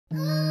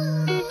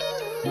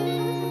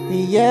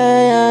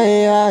yeah,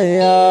 yeah,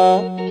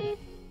 yeah.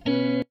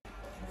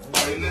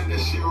 Hey, let that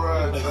shit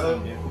ride,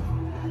 man.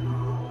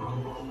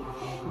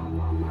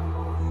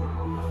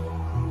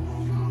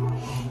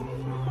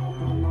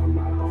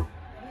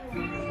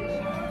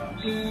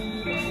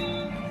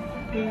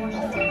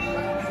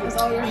 It's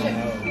all your shit.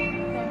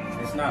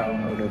 It's not.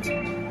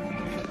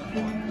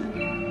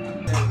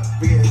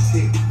 Big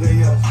shit, yeah,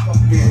 yeah.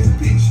 Big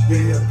bitch,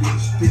 yeah, yeah,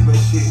 bitch. Big my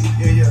shit,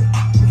 yeah, yeah.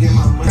 Get my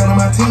money. Got on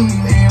my team,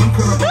 man. I'm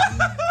covered.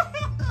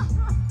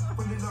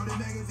 Put it on the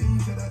magazine,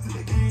 shout out to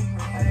the game,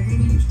 man.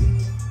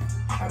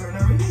 I don't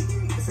know, really.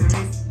 It's a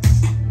me.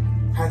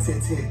 Hot tit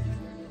tit,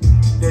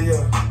 yeah,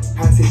 yeah.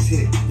 Hot tit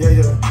tit, yeah,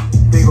 yeah.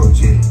 Big old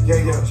jit,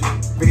 yeah, yeah.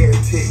 Big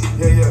ass tit,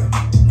 yeah, yeah.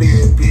 Big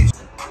ass bitch.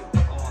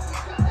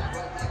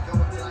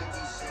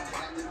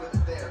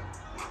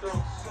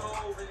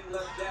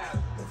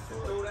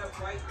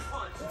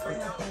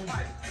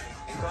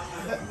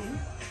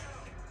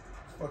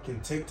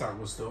 Fucking TikTok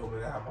was still over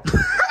there.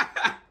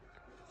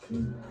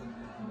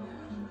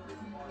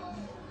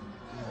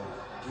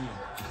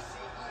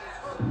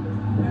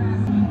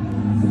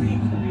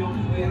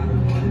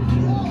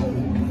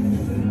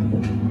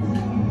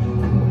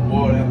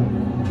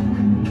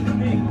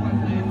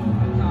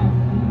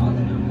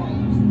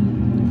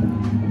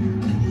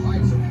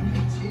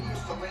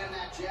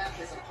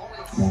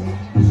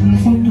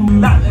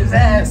 Knock his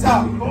ass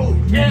out. Oh,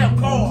 yeah,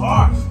 cold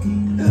hard.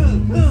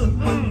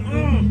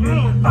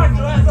 Knock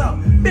your ass out.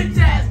 Bitch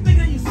ass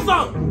nigga, you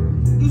suck.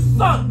 You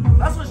suck.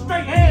 That's what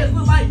straight hands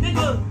look like,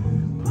 nigga.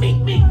 Meek,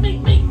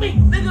 nigga.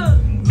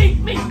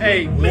 Meek.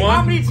 Hey, Meek.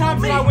 how many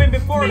times did I win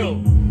before though?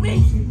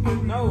 Meek.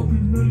 No.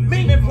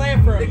 Meek been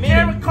playing for a The minute.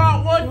 camera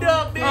caught one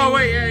dub, bitch. Oh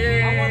wait,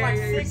 yeah. I won like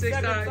yeah, 6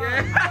 times. times. Yeah.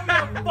 I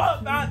don't give a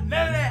fuck about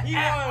none of that. He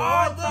at won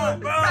all, one time,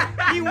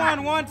 bro. He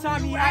won one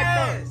time. He You hyped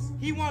ass. up.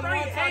 He won Straight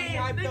one time. He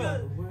hands, hyped nigga.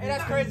 up. Hey,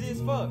 that's crazy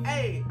as fuck.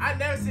 Hey, I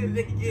never seen a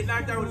nigga get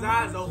knocked out with his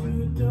eyes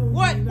open.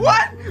 What?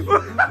 What?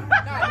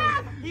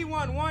 Nah, he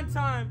won one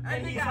time That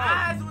and he's nigga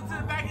hyped. eyes went to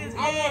the back of his I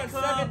head.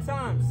 won 7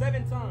 times.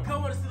 7 times.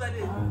 Come on, see like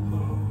this.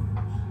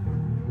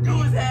 Do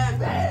his ass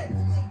back.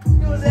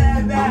 Do his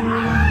ass back.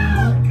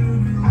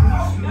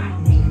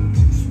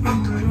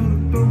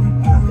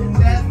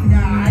 That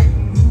guy.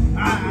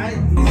 Alright.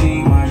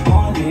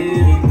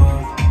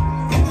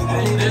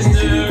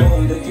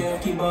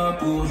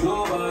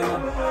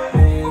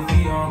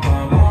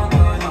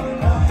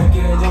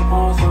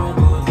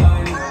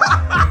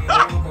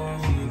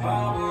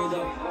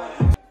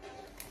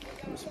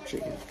 Some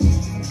chicken.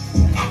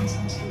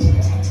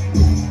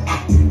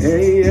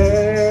 Hey,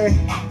 yeah,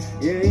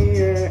 yeah,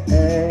 yeah,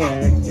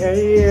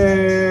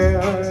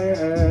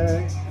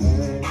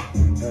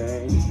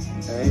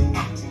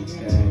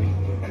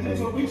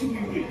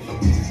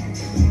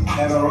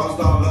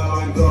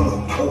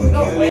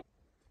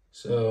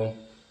 So,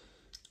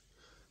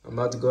 I'm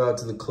about to go out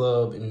to the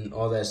club and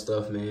all that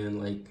stuff, man.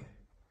 Like,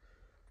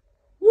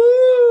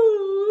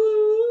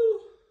 woo!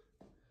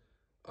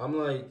 I'm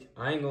like,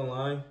 I ain't gonna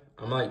lie.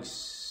 I'm like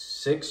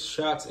 6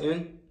 shots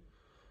in.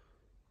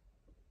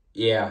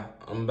 Yeah,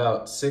 I'm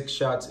about 6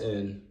 shots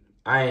in.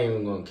 I ain't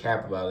even gonna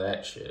cap about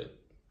that shit.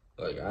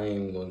 Like, I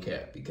ain't even gonna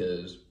cap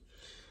because.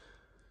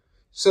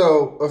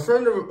 So, a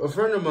friend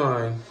of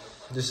mine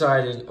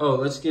decided, oh,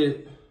 let's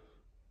get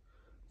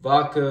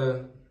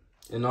vodka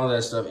and all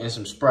that stuff and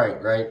some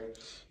Sprite, right?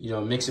 You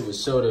know, mix it with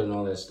soda and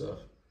all that stuff,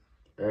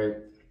 right?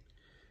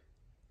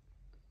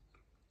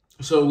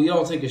 So we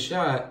all take a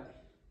shot.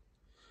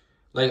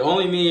 Like,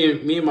 only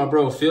me and my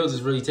bro Fields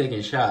is really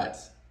taking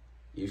shots.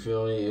 You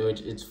feel me?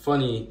 It's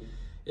funny.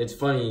 It's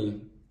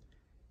funny.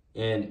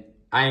 And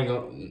I ain't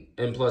gonna,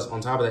 and plus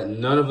on top of that,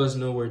 none of us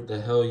know where the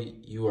hell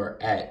you are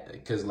at.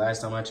 Because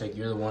last time I checked,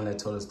 you're the one that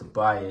told us to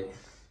buy it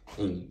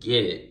and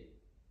get it.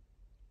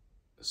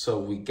 So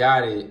we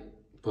got it,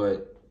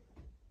 but,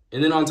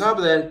 and then on top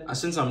of that,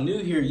 since I'm new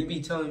here, you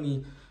be telling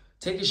me,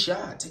 take a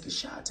shot, take a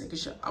shot, take a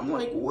shot. I'm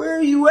like, where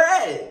are you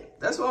at?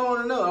 That's what I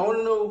want to know. I want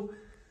to know,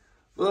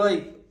 but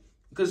like,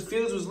 because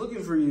Fields was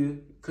looking for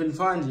you, couldn't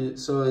find you.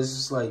 So it's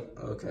just like,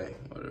 okay,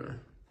 whatever.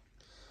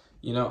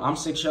 You know, I'm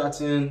 6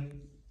 shots in.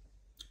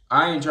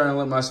 I ain't trying to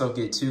let myself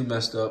get too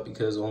messed up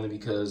because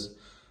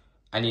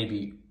I need to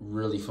be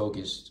really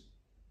focused.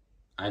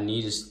 I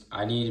need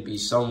to be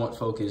somewhat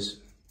focused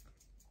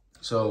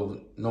so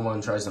no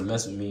one tries to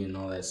mess with me and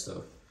all that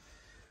stuff.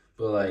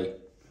 But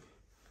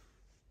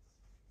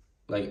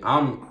and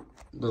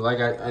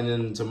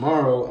then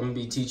tomorrow I'm gonna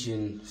be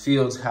teaching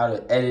Fields how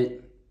to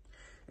edit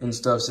and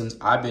stuff, since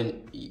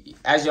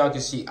as y'all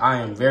can see, I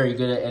am very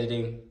good at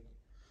editing.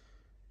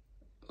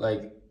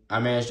 Like, I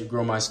managed to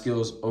grow my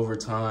skills over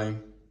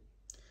time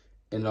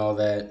and all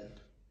that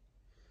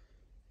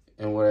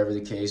and whatever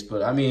the case.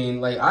 But I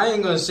mean, like, I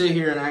ain't gonna sit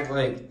here and act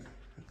like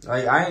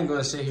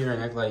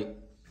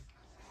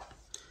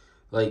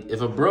if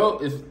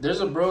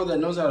there's a bro that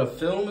knows how to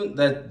film,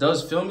 that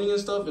does filming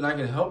and stuff, and I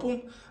can help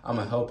him, I'm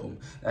gonna help him.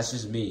 That's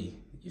just me.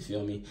 You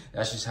feel me?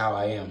 That's just how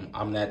I am.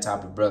 I'm that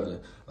type of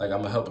brother. Like, I'm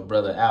gonna help a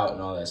brother out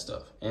and all that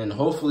stuff. And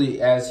hopefully,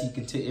 as he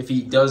if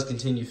he does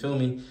continue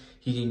filming,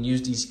 he can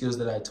use these skills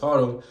that I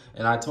taught him.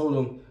 And I told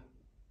him,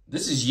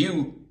 this is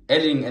you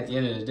editing at the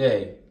end of the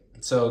day.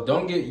 So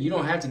you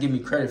don't have to give me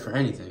credit for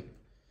anything.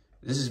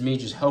 This is me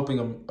just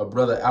helping a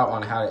brother out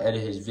on how to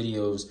edit his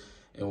videos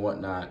and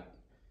whatnot.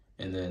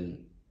 And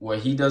then what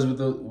he does with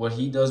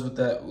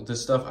the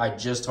stuff I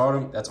just taught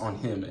him, that's on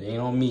him. It ain't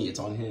on me, it's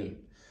on him.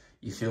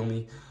 You feel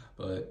me?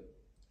 But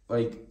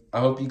like, I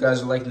hope you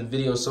guys are liking the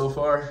video so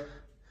far.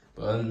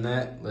 But other than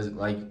that,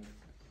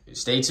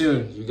 stay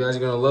tuned. You guys are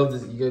gonna love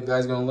this. You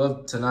guys are gonna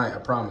love tonight. I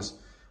promise.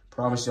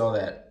 Promise y'all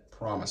that.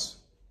 Promise.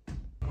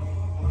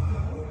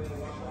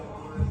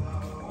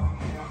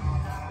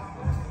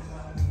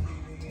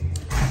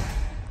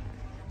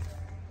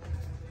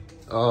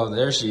 Oh,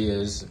 there she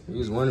is. He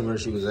was wondering where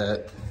she was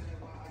at.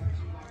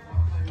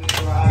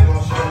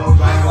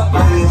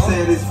 I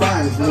said it's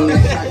fine, it's really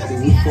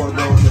attractive. We poured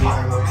those in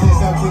like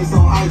taste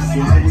on ice.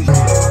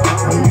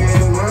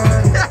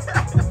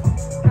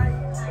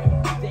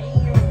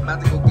 About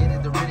to go get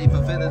it, the ready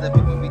for feeling that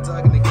people be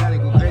talking, they gotta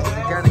go crazy,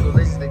 they gotta go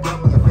lazy, they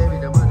come with the baby,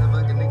 the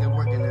motherfucking nigga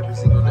working every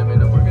single day,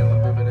 they're working the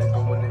baby, they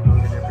go when they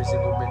working every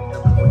single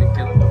minute, when they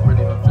killing, they're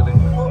ready for feeling.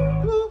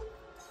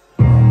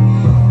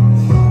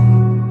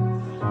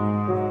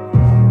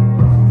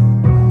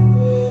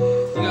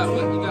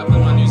 You gotta play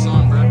my new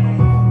song, bro.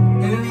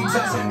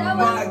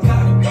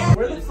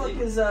 Where the fuck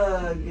is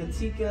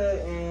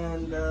Gatika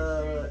and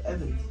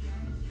Evans?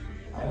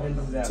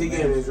 Evans is at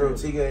Tika in his room.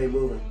 Tika ain't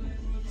moving.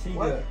 Tika.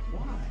 Why?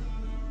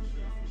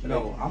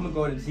 No, I'm gonna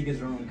go to Tika's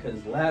room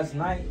because last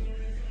night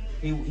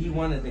he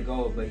wanted to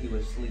go, but he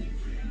was asleep,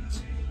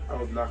 I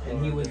was not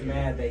and he was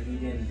mad that we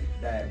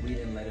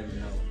didn't let him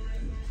know.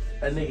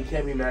 That nigga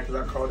can't be mad because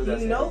I called it.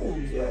 He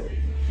knows. Yeah.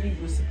 He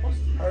was supposed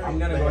to. I'm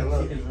gonna go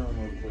to Tika's room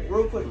real quick.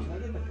 Real quick, can I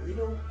get the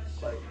burrito?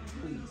 Like,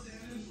 please.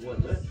 What?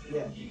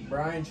 Yeah.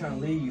 Brian trying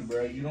to leave you,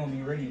 bro. You gonna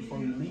be ready before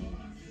we leave?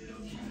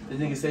 The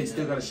nigga say he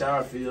still got a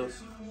shower,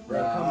 Fields. Bro,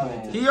 come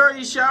on. He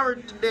already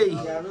showered today.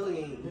 Yeah, I really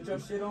ain't. Put your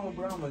shit on,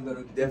 bro. I'm gonna go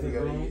to Definitely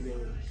gotta room. eat.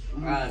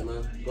 Alright,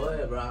 man. Go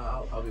ahead, bro.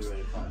 I'll be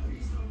ready.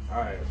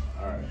 Alright.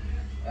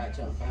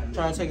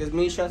 Trying to take as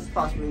many shots as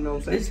possible, you know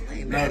what I'm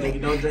saying? Nah, nigga,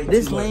 don't drink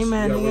This too much. lame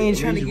man, You gotta nigga ain't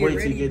wait- trying to you get wait till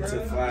ready, you get bro.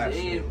 to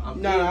 5.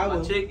 I'm Nah, I my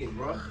will. chicken,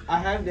 bro. I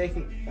have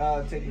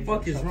taken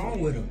Fuck is wrong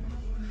with him?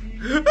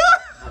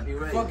 I'll be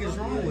ready. Fuck is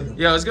wrong with him?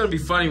 Yo, it's gonna be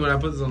funny when I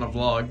put this on a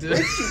vlog, dude.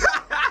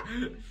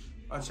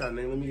 I'm trying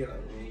to let me get out.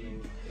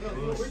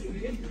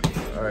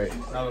 All right.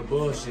 Out of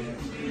bullshit.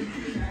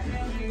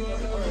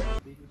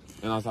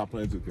 And I stopped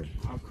playing 2K.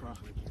 I'll cry.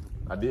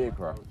 I did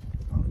cry.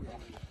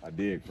 I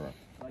did cry.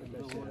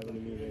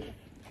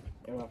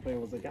 And my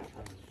friend was like,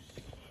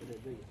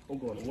 I'm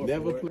going to work.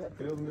 Never for it.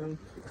 play.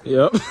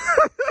 Yep.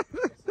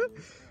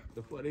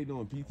 The fuck they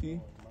doing, PT?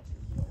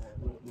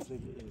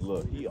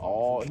 Look, he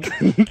all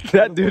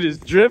That dude is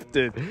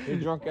drifted.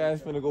 his drunk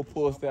ass finna go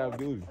pull staff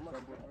duty.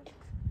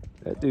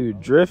 That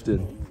dude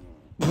drifted.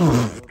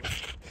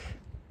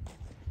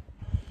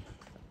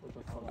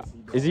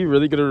 Is he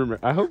really gonna remember?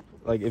 I hope,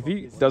 like, if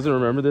he doesn't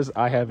remember this,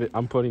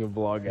 I'm putting a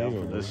vlog out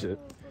for this shit.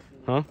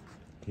 Huh?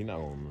 He not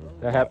gonna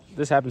remember.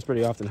 This happens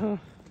pretty often, huh?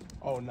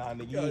 Oh, nah,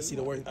 nigga, you ain't see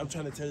the worst. I'm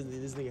trying to tell you,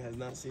 this nigga has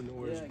not seen the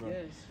worst, bro.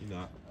 He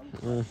not.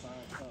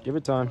 Give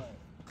it time.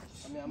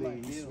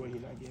 Nigga, you swear he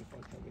not getting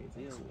fucked up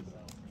anytime soon.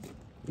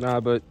 Nah,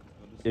 but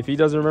if he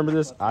doesn't remember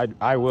this,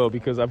 I will,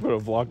 because I put a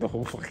vlog the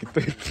whole fucking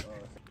thing.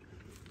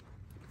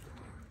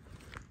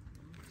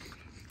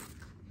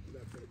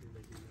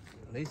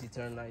 At least he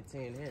turned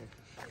 19 here.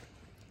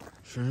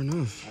 Sure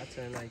enough. I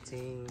turned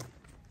 19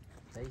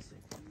 basic.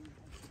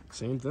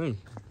 Same thing.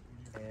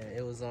 And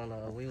it was on,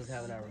 we was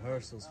having our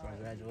rehearsals for our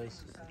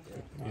graduation.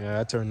 Yeah,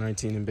 I turned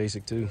 19 in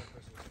basic too.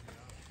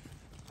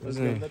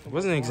 Wasn't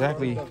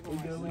exactly. He has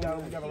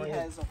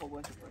a whole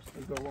bunch of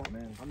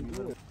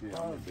personal.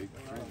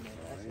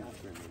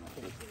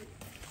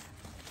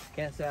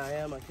 Can't say I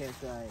am, I can't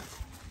say I ain't.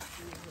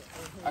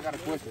 I got a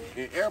question.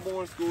 In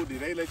airborne school, did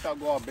they let y'all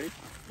go off base?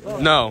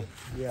 No.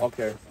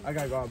 Okay. I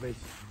gotta go out base.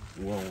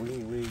 Well, we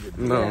ain't get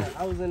No. Yeah,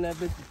 I was in that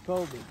bitch with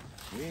COVID.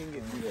 we ain't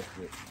get through that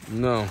shit.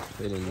 No.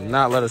 They did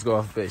not let us go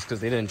off base because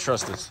they didn't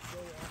trust us.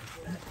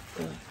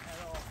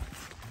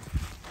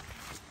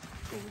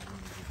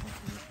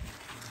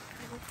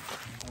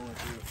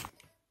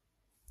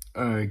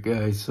 Alright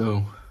guys,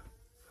 so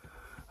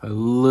I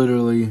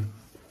literally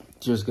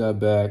just got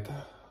back.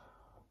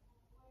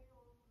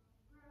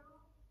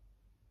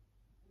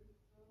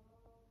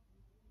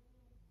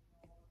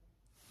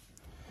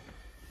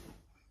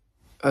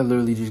 I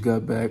literally just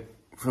got back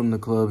from the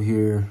club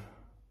here.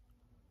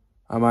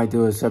 I might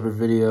do a separate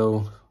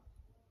video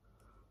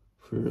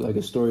for like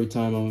a story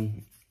time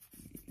on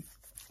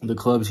the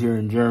clubs here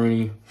in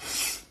Germany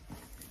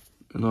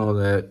and all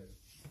that.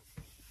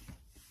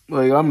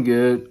 Like, I'm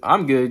good.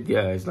 I'm good,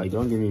 guys. Like,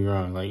 don't get me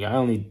wrong. Like, I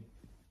only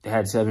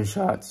had 7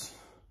 shots.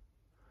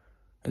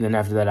 And then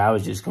after that, I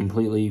was just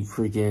completely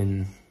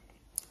freaking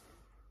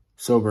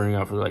sobering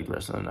up for, like, the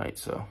rest of the night,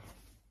 so.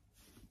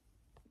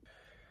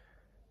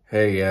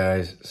 Hey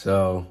guys,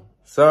 so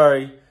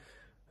sorry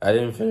I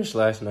didn't finish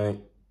last night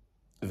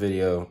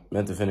video.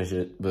 Meant to finish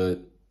it, but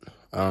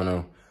I don't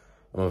know.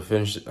 I'm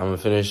gonna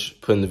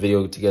finish putting the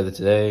video together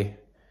today,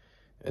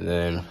 and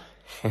then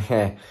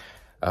I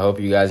hope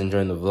you guys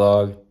enjoyed the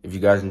vlog. If you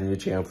guys enjoyed the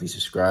channel, please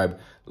subscribe,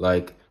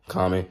 like,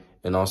 comment,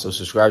 and also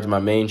subscribe to my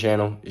main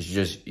channel. It's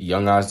just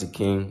Young Oz the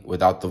King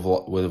without the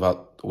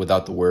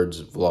without the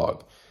words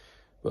vlog.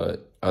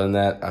 But other than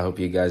that, I hope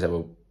you guys have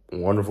a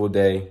wonderful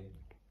day.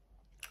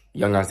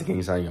 Young Oz the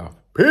King signing off.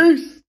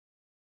 Peace.